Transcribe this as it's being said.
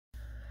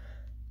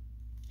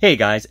Hey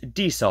guys,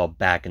 D-Sol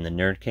back in the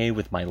Nerd Cave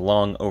with my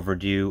long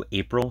overdue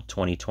April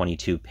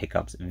 2022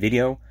 pickups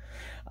video.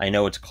 I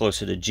know it's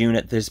closer to June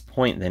at this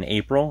point than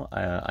April.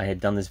 I had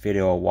done this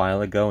video a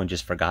while ago and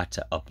just forgot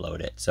to upload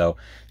it, so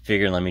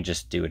figured let me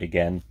just do it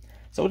again.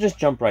 So we'll just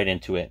jump right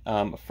into it.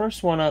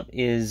 First one up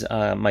is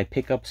my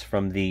pickups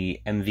from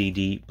the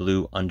MVD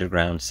Blue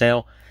Underground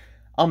sale.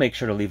 I'll make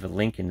sure to leave a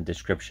link in the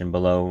description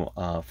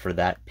below for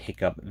that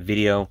pickup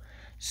video,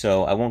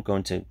 so I won't go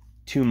into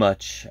too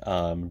much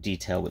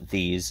detail with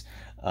these.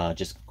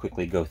 Just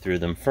quickly go through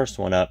them. First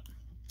one up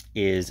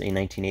is a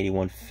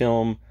 1981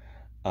 film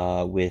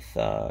with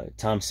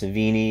Tom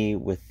Savini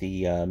with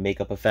the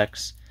makeup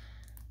effects,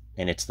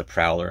 and it's The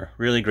Prowler.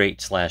 Really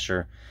great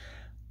slasher.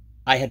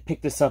 I had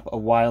picked this up a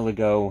while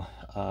ago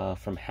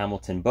from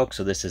Hamilton Books,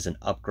 so this is an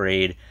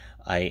upgrade.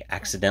 I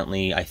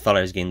thought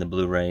I was getting the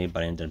Blu-ray,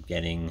 but I ended up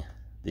getting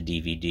the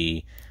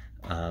DVD.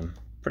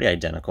 Pretty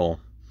identical,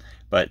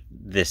 but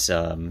this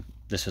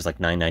was like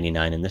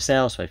 $9.99 in the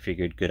sale, so I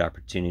figured good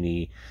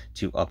opportunity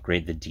to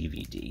upgrade the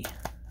DVD.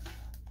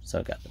 So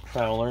I got The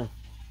Prowler.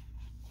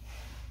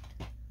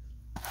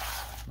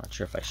 Not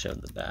sure if I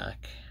showed the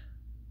back.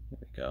 Here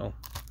we go.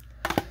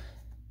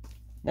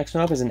 Next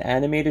one up is an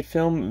animated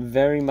film,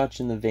 very much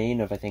in the vein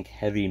of, I think,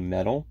 Heavy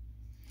Metal.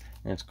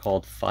 And it's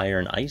called Fire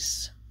and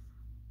Ice.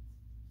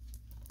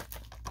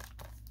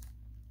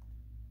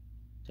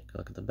 Take a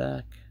look at the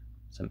back.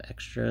 Some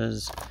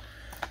extras.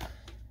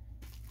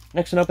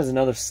 Next one up is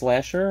another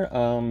slasher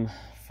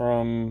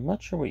from,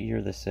 not sure what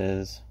year this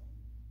is.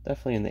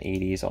 Definitely in the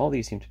 80s. All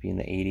these seem to be in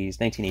the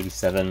 80s.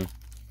 1987.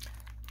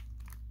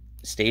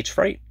 Stage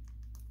Fright.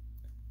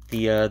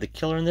 The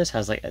killer in this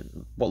has like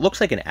what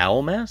looks like an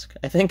owl mask,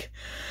 I think.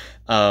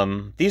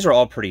 These are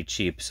all pretty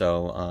cheap,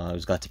 so I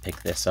was glad to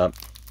pick this up.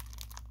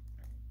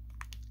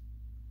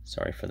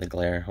 Sorry for the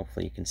glare.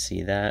 Hopefully you can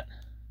see that.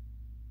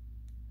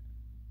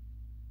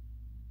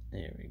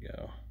 There we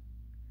go.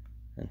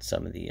 And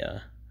some of the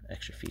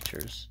extra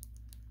features.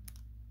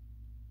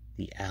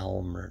 The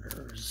Owl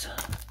Murders.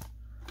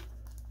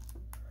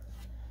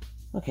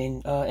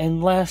 Okay,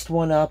 and last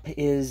one up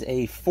is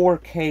a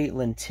 4K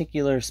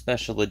lenticular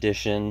special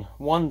edition.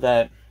 One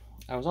that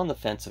I was on the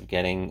fence of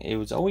getting. It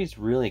was always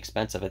really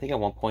expensive. I think at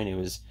one point it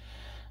was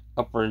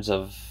upwards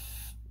of,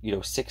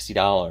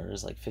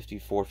 $60, like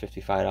 $54,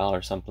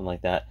 $55, something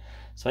like that.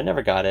 So I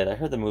never got it. I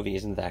heard the movie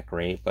isn't that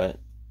great, but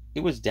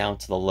it was down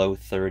to the low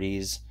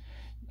 30s.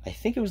 I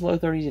think it was low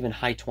 30s, even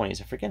high 20s.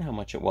 I forget how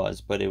much it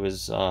was, but it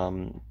was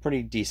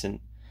pretty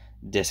decent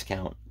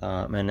discount.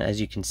 And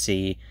as you can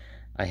see,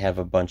 I have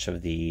a bunch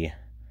of the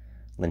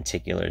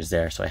lenticulars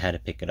there, so I had to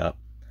pick it up.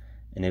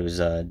 And it was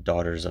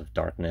Daughters of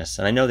Darkness.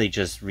 And I know they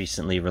just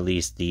recently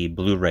released the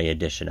Blu-ray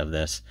edition of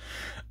this,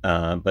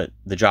 but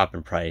the drop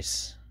in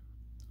price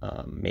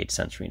made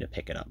sense for me to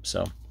pick it up.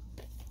 So,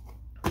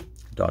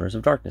 Daughters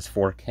of Darkness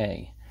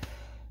 4K.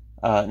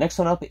 Next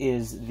one up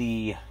is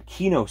the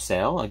Kino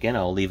sale. Again,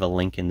 I'll leave a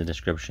link in the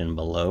description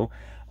below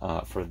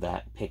for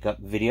that pickup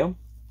video.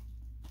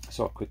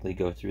 So I'll quickly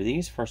go through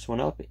these. First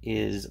one up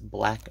is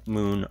Black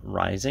Moon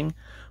Rising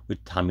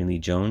with Tommy Lee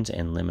Jones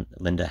and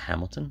Linda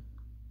Hamilton.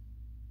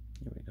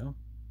 Here we go.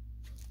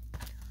 A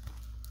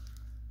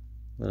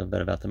little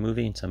bit about the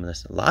movie and some of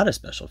this. A lot of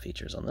special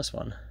features on this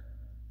one.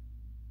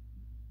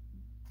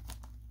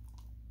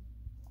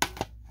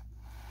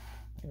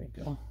 Here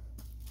we go.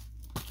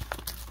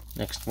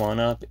 Next one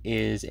up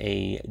is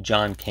a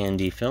John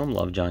Candy film.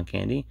 Love John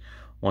Candy.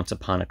 Once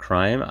Upon a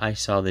Crime. I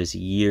saw this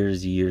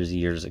years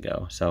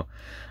ago. So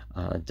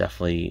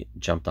definitely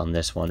jumped on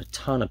this one. A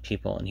ton of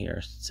people in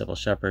here. Sybil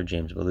Shepherd,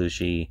 James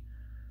Belushi.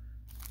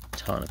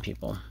 Ton of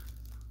people.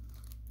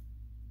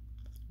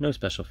 No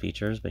special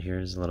features, but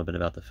here's a little bit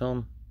about the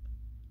film.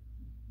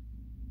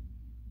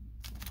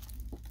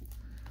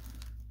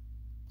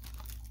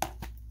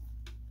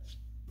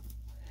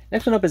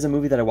 Next one up is a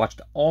movie that I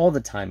watched all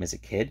the time as a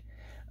kid.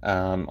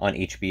 On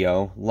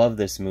HBO. Love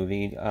this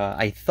movie.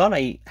 I thought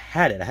I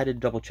had it. I had to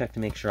double check to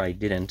make sure I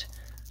didn't.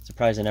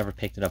 Surprised I never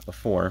picked it up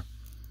before.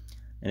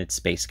 And it's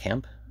Space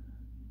Camp.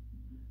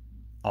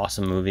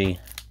 Awesome movie.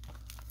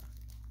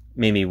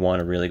 Made me want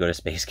to really go to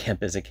Space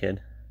Camp as a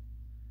kid.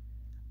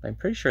 I'm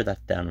pretty sure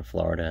that's down in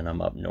Florida and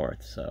I'm up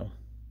north, so.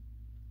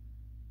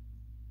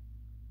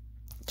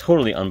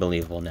 Totally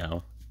unbelievable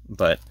now.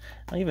 But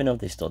I don't even know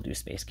if they still do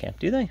Space Camp,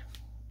 do they?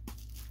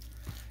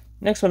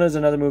 Next one is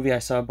another movie I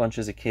saw a bunch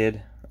as a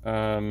kid.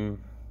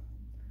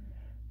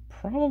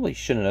 Probably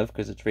shouldn't have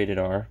because it's rated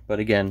R, but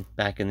again,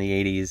 back in the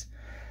 80s,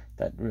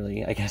 that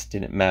really, I guess,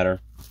 didn't matter.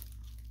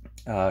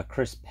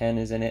 Chris Penn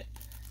is in it,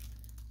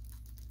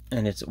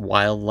 and it's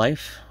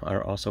Wildlife,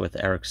 also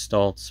with Eric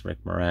Stoltz,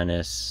 Rick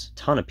Moranis,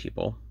 ton of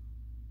people.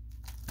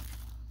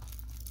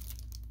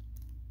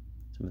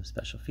 Some of the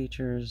special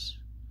features.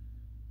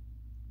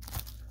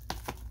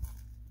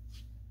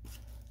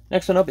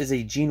 Next one up is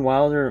a Gene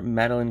Wilder,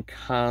 Madeline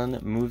Kahn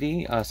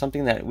movie.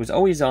 Something that was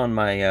always on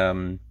my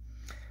kind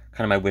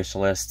of my wish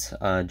list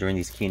during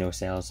these Kino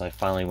sales. So I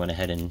finally went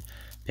ahead and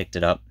picked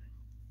it up.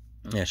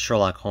 Yeah,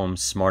 Sherlock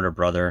Holmes' Smarter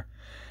Brother.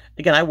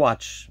 Again, I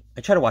watch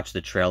I try to watch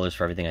the trailers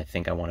for everything I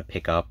think I want to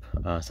pick up.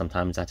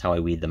 Sometimes that's how I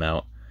weed them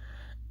out.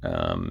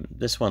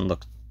 This one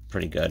looks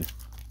pretty good.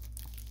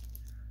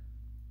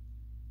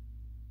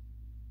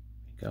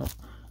 There you go.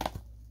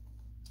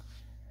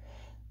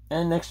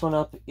 And next one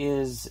up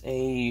is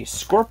a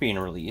Scorpion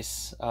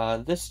release.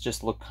 This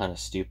just looked kind of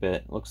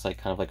stupid. Looks like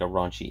kind of like a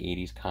raunchy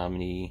 80s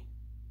comedy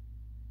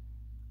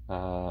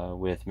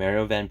with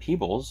Mario Van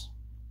Peebles.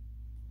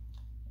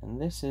 And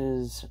this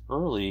is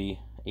early,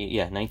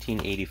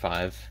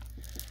 1985.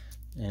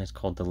 And it's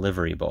called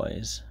Delivery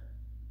Boys.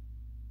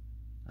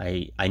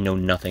 I know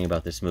nothing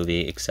about this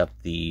movie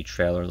except the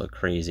trailer looked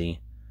crazy.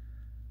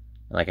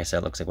 Like I said,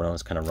 it looks like one of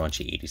those kind of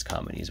raunchy 80s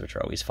comedies, which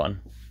are always fun.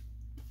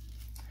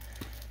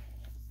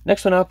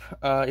 Next one up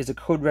is a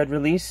Code Red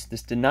release.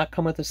 This did not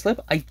come with a slip.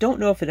 I don't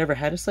know if it ever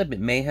had a slip. It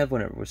may have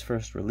when it was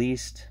first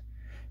released.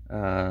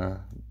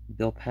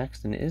 Bill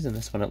Paxton is in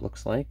this one, it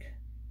looks like.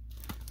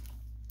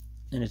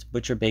 And it's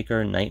Butcher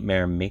Baker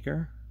Nightmare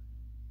Maker.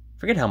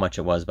 Forget how much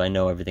it was, but I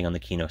know everything on the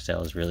Kino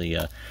sale is really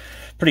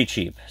pretty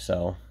cheap,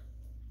 so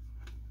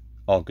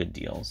all good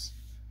deals.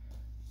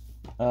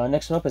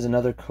 Next one up is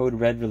another Code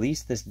Red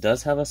release. This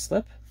does have a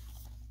slip,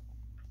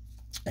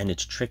 and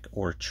it's Trick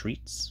or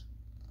Treats.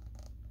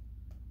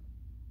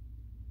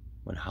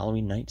 When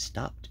Halloween night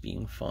stopped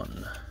being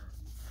fun.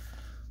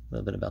 A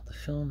little bit about the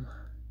film.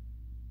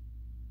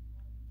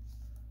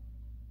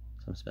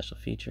 Some special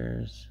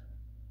features.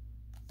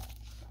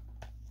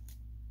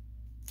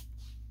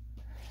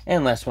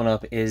 And last one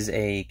up is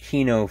a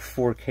Kino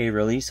 4K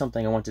release,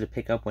 something I wanted to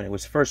pick up when it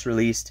was first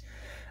released,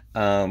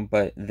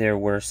 but there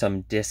were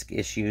some disc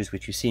issues,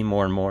 which you see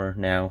more and more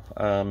now.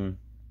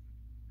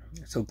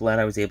 So glad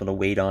I was able to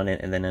wait on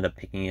it and then end up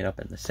picking it up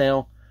in the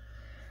sale.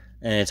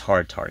 And it's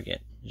Hard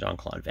Target,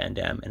 Jean-Claude Van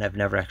Damme, and I've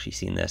never actually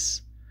seen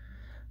this.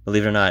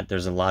 Believe it or not,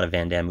 there's a lot of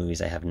Van Damme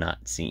movies I have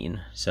not seen,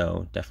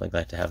 so definitely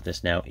glad to have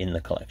this now in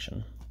the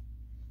collection.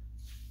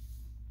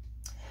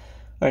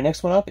 Alright,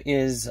 next one up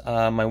is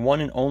my one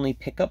and only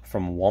pickup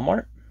from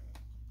Walmart.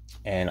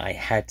 And I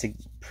had to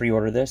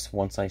pre-order this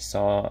once I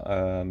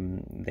saw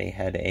they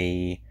had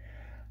a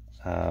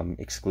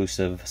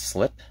exclusive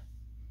slip.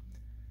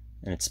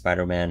 And it's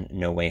Spider-Man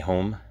No Way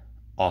Home.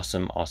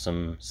 Awesome,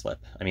 awesome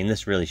slip. I mean,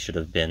 this really should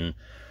have been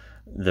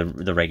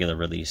the regular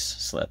release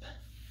slip.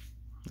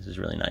 This is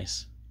really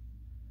nice.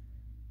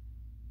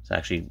 So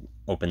actually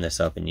open this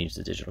up and use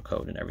the digital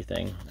code and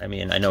everything. I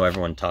mean, I know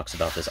everyone talks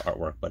about this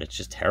artwork, but it's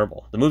just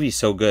terrible. The movie's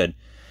so good,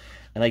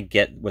 and I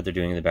get what they're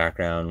doing in the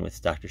background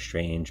with Doctor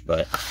Strange,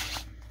 but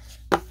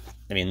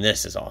I mean,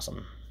 this is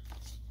awesome.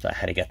 So I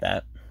had to get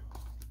that.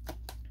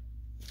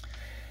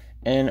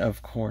 And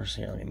of course,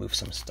 here, let me move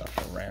some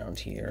stuff around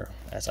here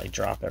as I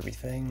drop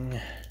everything.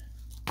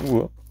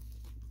 Whoop.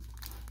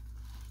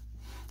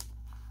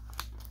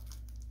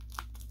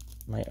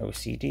 My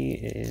OCD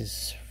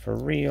is for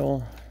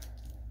real.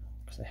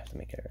 I have to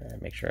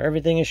make sure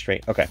everything is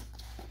straight. Okay.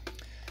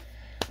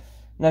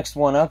 Next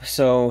one up.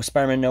 So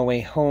Spider-Man No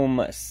Way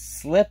Home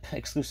slip,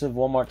 exclusive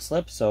Walmart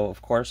slip. So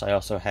of course I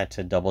also had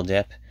to double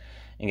dip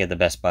and get the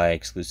Best Buy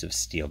exclusive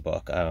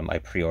steelbook. I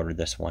pre-ordered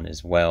this one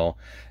as well,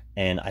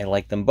 and I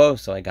like them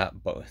both, so I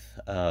got both.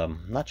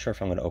 I'm not sure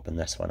if I'm going to open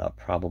this one up.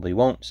 Probably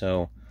won't.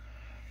 So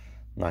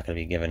I'm not going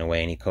to be giving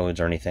away any codes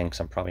or anything, because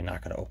I'm probably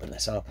not going to open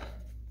this up.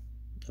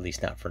 At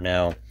least not for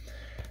now.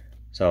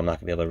 So I'm not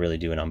going to be able to really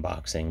do an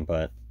unboxing,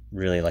 but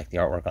really like the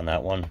artwork on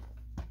that one.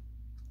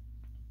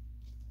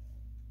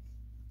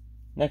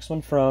 Next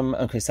one from,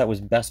 okay, so that was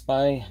Best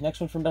Buy.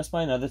 Next one from Best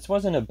Buy. Now, this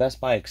wasn't a Best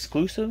Buy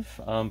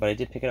exclusive, but I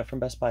did pick it up from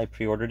Best Buy. I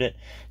pre-ordered it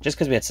just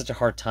because we had such a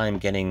hard time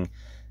getting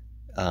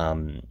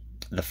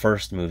the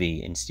first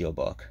movie in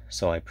steelbook.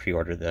 So I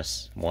pre-ordered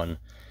this one,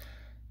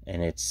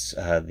 and it's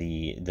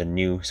the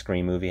new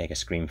Scream movie, I guess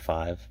Scream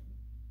 5.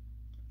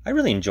 I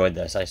really enjoyed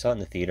this. I saw it in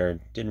the theater,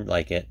 didn't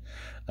like it.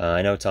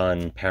 I know it's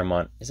on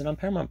Paramount. Is it on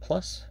Paramount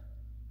Plus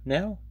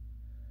now?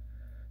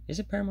 Is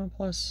it Paramount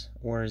Plus,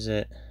 or is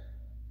it,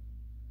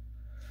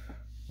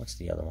 what's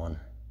the other one?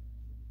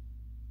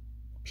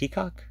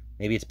 Peacock?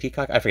 Maybe it's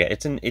Peacock? I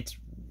forget.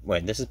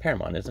 Wait, this is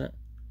Paramount, isn't it?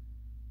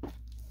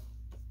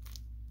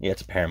 Yeah,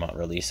 it's a Paramount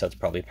release, so it's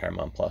probably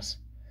Paramount Plus.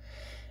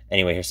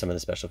 Anyway, here's some of the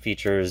special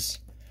features.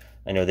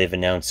 I know they've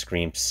announced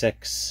Scream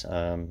 6.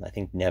 I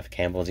think Neve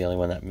Campbell is the only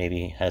one that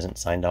maybe hasn't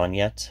signed on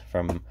yet,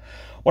 from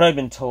what I've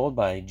been told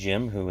by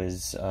Jim, who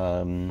is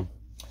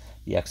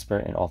the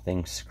expert in all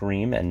things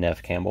Scream, and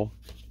Neve Campbell.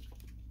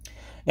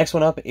 Next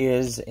one up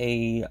is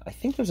I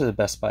think this is a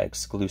Best Buy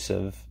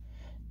exclusive,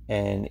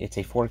 and it's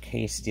a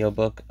 4K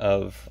steelbook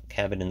of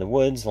Cabin in the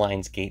Woods,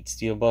 Lionsgate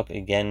steelbook,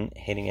 again,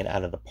 hitting it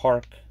out of the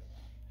park.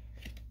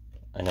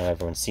 I know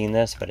everyone's seen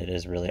this, but it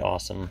is really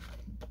awesome.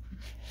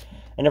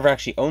 I never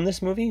actually owned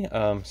this movie,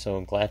 so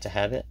I'm glad to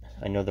have it.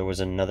 I know there was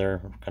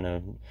another kind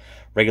of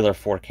regular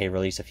 4K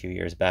release a few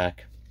years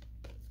back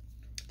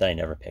that I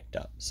never picked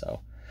up, so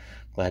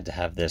glad to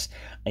have this.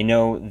 I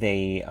know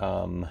they,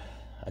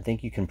 I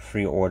think you can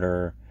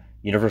pre-order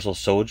Universal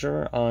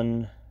Soldier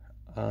on,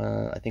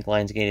 I think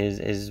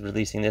Lionsgate is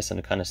releasing this in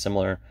a kind of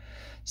similar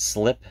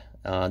slip,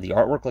 The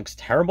artwork looks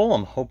terrible.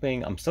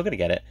 I'm still going to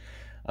get it.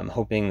 I'm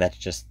hoping that's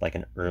just like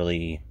an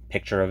early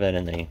picture of it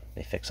and they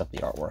fix up the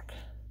artwork.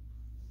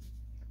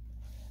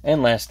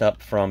 And last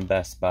up from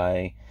Best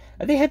Buy,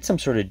 they had some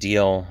sort of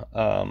deal,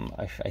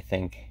 I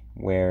think,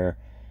 where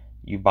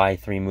you buy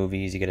 3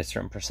 movies, you get a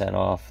certain %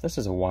 off. This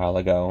is a while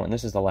ago, and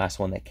this is the last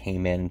one that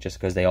came in just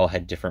because they all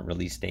had different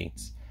release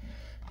dates.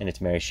 And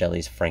it's Mary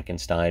Shelley's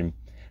Frankenstein.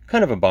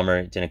 Kind of a bummer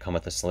it didn't come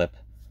with a slip.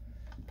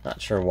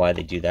 Not sure why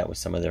they do that with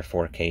some of their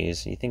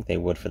 4Ks. You think they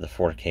would for the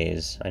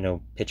 4Ks. I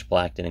know Pitch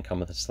Black didn't come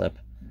with a slip.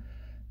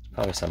 There's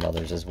probably some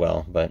others as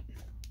well, but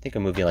I think a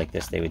movie like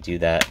this, they would do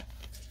that.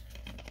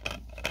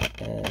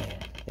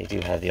 They do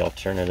have the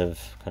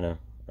alternative kind of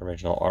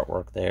original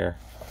artwork there.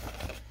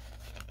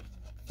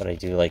 But I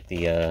do like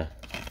the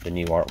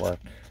new artwork.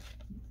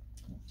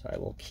 So I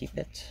will keep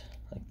it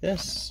like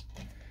this.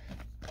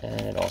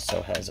 And it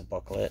also has a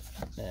booklet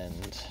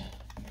and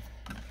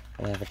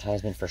an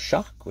advertisement for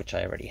Shock, which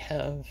I already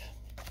have.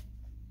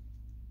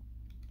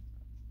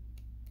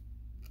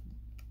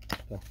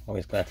 So,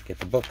 always glad to get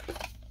the book.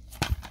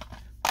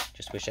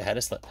 Just wish I had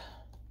a slip.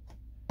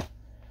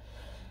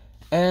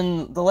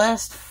 And the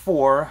last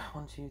 4,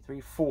 1, 2,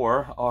 3,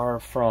 4, are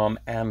from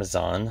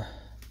Amazon.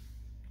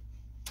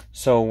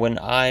 So when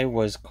I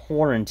was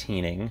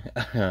quarantining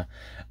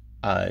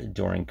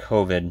during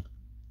COVID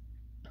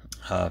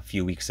a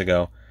few weeks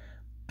ago,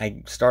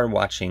 I started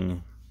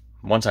watching,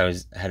 once I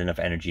had enough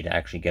energy to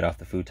actually get off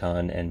the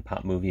futon and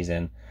pop movies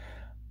in,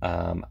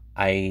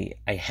 I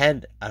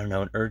had, I don't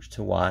know, an urge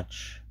to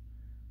watch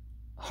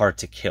Hard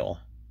to Kill,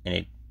 and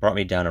it brought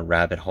me down a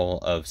rabbit hole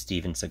of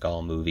Steven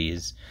Seagal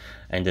movies.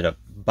 I ended up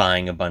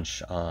buying a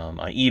bunch on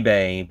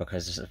eBay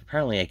because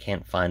apparently I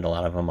can't find a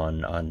lot of them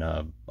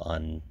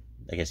on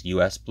I guess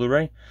US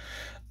Blu-ray.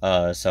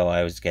 So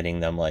I was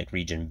getting them like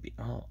region.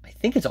 Oh, I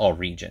think it's all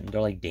region.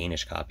 They're like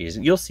Danish copies.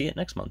 You'll see it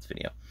next month's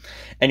video.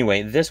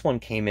 Anyway, this one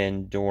came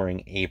in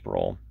during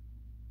April,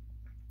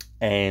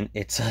 and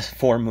it's a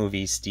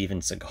 4-movie Steven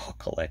Seagal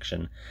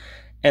collection,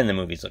 and the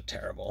movies look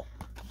terrible.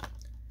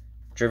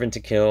 Driven to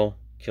Kill,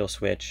 Kill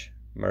Switch,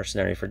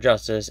 Mercenary for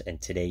Justice, and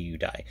Today You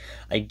Die.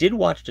 I did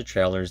watch the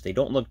trailers. They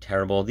don't look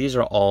terrible. These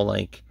are all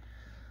like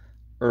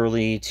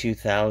early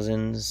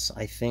 2000s,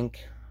 I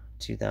think.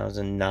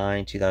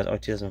 2009,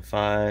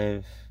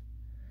 2005.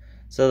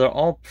 So they're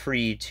all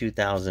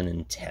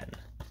pre-2010.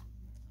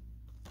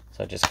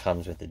 So it just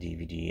comes with the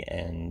DVD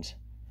and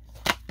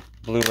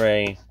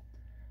Blu-ray.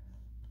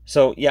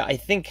 So yeah, I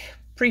think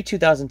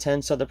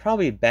pre-2010, so they're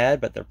probably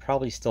bad, but they're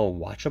probably still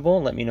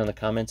watchable. Let me know in the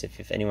comments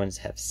if anyone's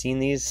have seen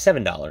these.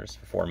 $7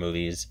 for 4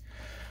 movies.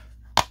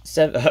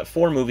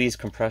 4 movies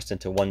compressed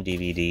into 1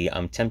 DVD.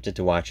 I'm tempted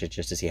to watch it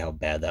just to see how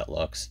bad that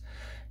looks.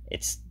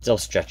 It's still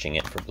stretching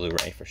it for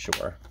Blu-ray for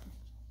sure.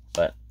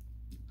 But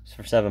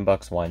for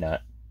 $7, why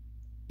not?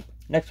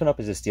 Next one up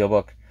is a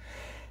steelbook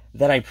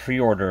that I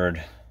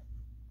pre-ordered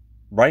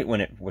right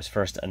when it was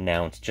first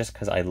announced, just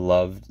because I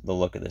loved the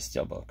look of this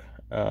steelbook.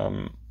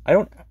 I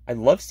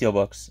love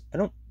steelbooks. I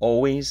don't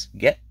always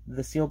get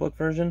the steelbook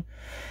version.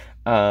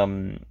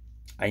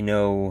 I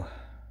know,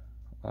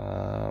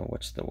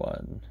 what's the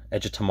one?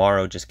 Edge of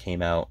Tomorrow just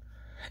came out.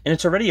 And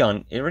it's already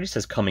on, it already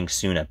says coming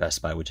soon at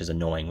Best Buy, which is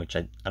annoying, which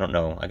I don't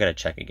know. I gotta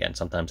check again.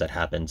 Sometimes that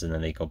happens and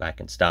then they go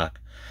back in stock.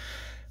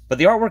 But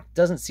the artwork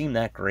doesn't seem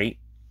that great.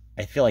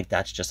 I feel like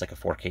that's just like a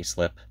 4K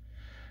slip.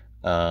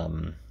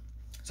 So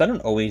I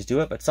don't always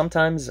do it, but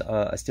sometimes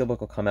a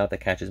steelbook will come out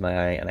that catches my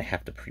eye and I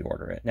have to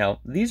pre-order it.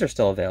 Now, these are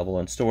still available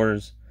in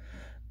stores,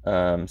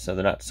 so they're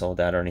not sold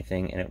out or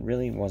anything, and it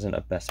really wasn't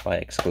a Best Buy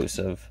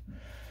exclusive.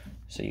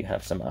 So you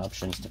have some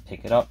options to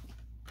pick it up.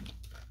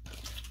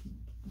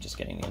 Just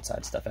getting the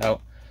inside stuff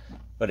out,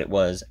 but it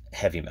was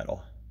Heavy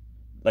Metal.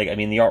 Like, I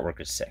mean, the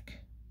artwork is sick.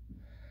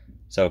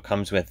 So it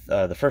comes with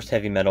the first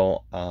Heavy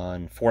Metal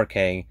on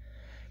 4K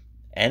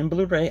and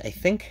Blu-ray, I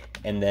think,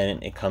 and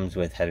then it comes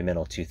with Heavy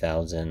Metal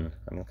 2000.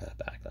 Let me look at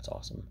that back. That's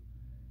awesome.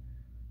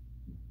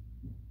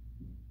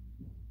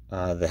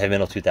 The Heavy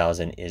Metal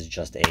 2000 is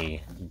just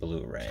a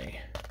Blu-ray.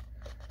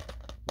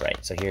 Right,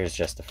 so here's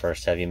just the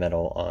first Heavy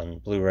Metal on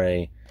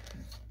Blu-ray,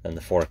 then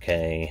the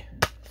 4K,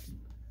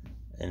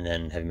 and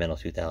then Heavy Metal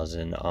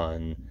 2000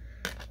 on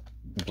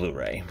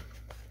Blu-ray.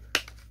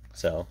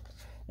 So,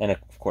 and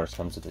of course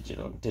comes with a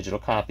digital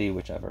copy,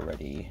 which I've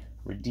already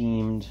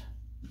redeemed.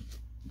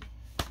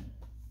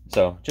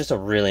 So, just a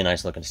really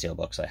nice looking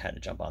steelbook, so I had to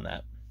jump on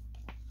that.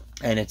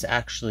 And it's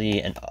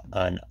actually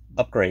an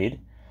upgrade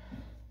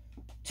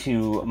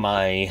to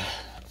my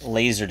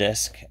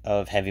Laserdisc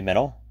of Heavy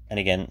Metal. And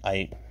again,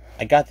 I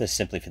got this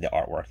simply for the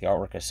artwork. The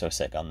artwork is so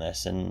sick on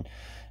this, and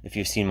if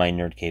you've seen my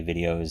Nerd Cave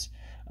videos,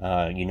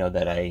 you know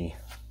that I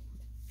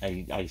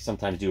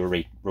sometimes do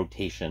a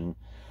rotation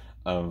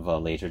of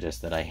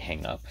Laserdisc that I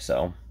hang up.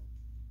 So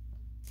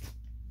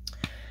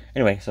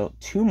anyway, so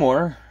 2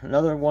 more.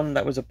 Another one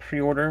that was a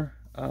pre-order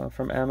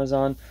from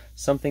Amazon.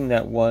 Something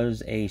that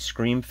was a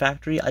Scream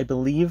Factory, I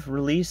believe,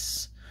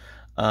 release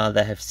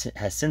that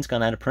has since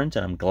gone out of print,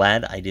 and I'm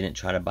glad I didn't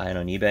try to buy it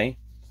on eBay.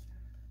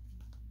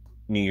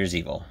 New Year's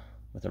Evil,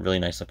 with a really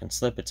nice looking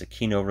slip. It's a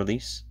Kino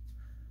release.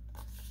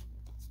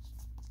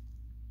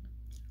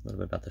 a little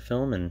bit about the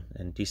film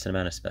and decent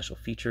amount of special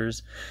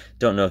features. I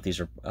don't know if these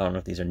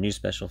are new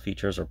special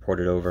features or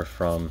ported over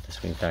from the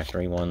Screen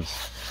Factory ones.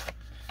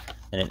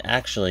 And it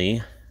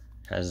actually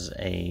has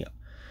a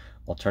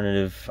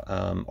alternative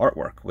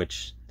artwork,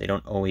 which they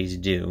don't always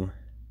do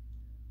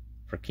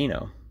for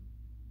Kino.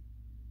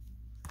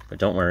 But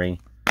don't worry,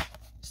 it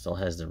still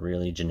has the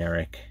really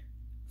generic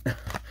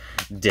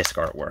disc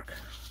artwork.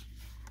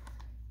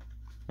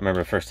 I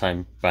remember the first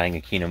time buying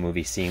a Kino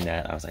movie, seeing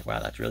that, I was like, wow,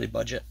 that's really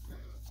budget.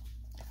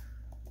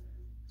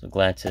 So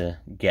glad to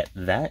get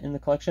that in the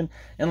collection.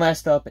 And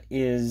last up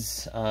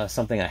is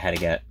something I had to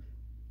get.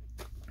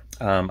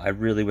 I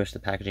really wish the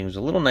packaging was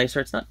a little nicer.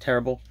 It's not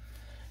terrible.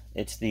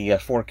 It's the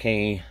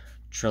 4K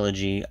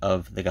trilogy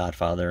of The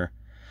Godfather.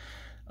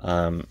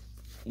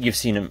 You've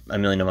seen a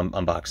million of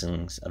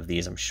unboxings of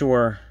these, I'm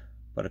sure,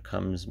 but it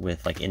comes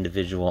with like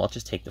individual. I'll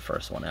just take the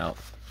first one out.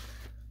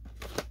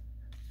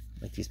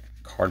 Like these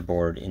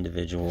cardboard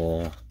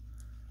individual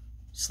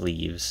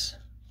sleeves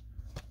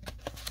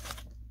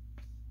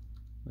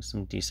with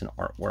some decent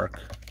artwork.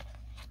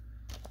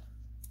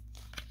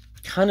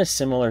 Kind of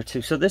similar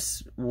to, so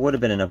this would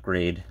have been an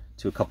upgrade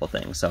to a couple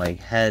things. So I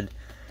had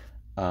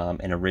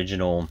an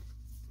original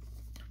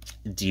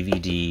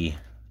DVD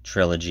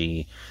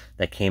trilogy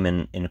that came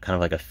in kind of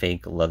like a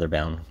fake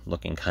leather-bound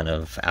looking kind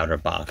of outer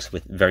box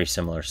with very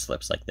similar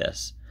slips like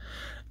this,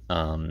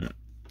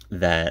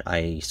 that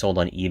I sold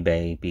on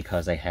eBay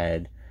because I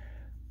had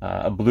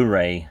a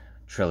Blu-ray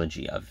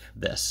trilogy of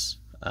this.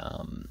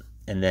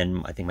 And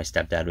then I think my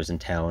stepdad was in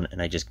town,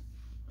 and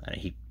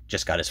he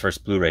just got his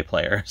first Blu-ray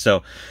player.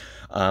 So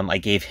I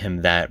gave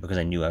him that because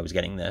I knew I was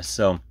getting this.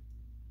 So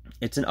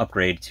it's an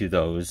upgrade to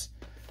those.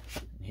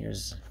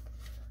 Here's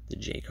the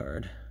J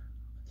card.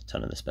 A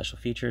ton of the special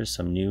features,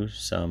 some new,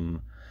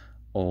 some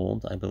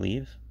old, I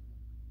believe.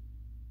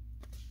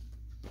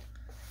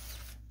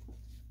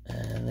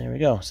 And there we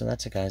go. So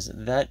that's it, guys.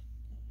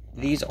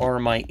 These are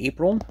my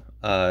April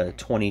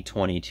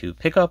 2022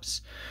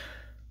 pickups.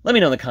 Let me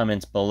know in the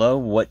comments below,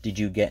 what did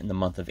you get in the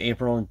month of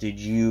April? Did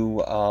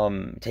you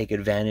take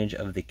advantage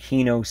of the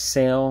Kino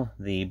sale,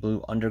 the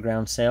Blue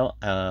Underground sale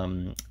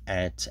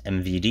at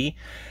MVD?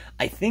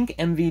 I think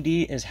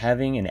MVD is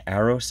having an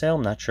Arrow sale.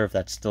 I'm not sure if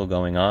that's still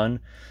going on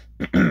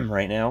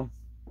right now.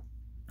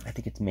 I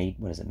think it's May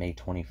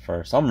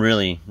 21st. I'm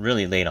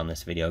really late on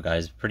this video,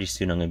 guys. Pretty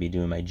soon I'm going to be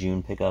doing my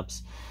June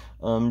pickups.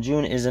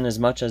 June isn't as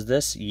much as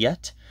this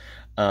yet.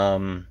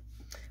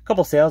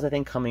 Couple sales I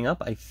think coming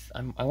up.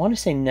 I want to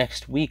say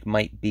next week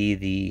might be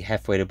the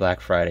halfway to Black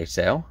Friday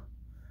sale.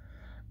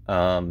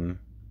 So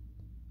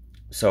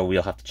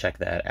we'll have to check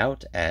that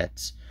out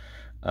at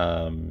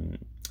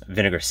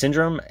Vinegar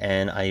Syndrome,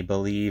 and I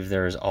believe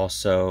there's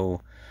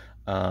also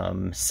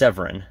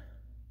Severin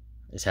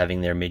is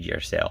having their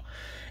mid-year sale.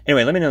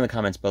 Anyway, let me know in the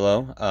comments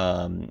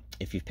below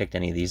if you've picked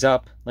any of these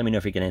up. Let me know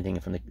if you get anything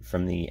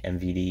from the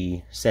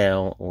MVD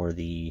sale or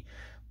the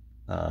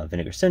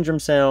Vinegar Syndrome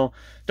sale.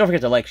 Don't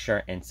forget to like,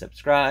 share, and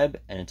subscribe.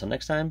 And until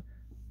next time,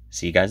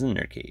 see you guys in the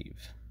Nerd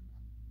Cave.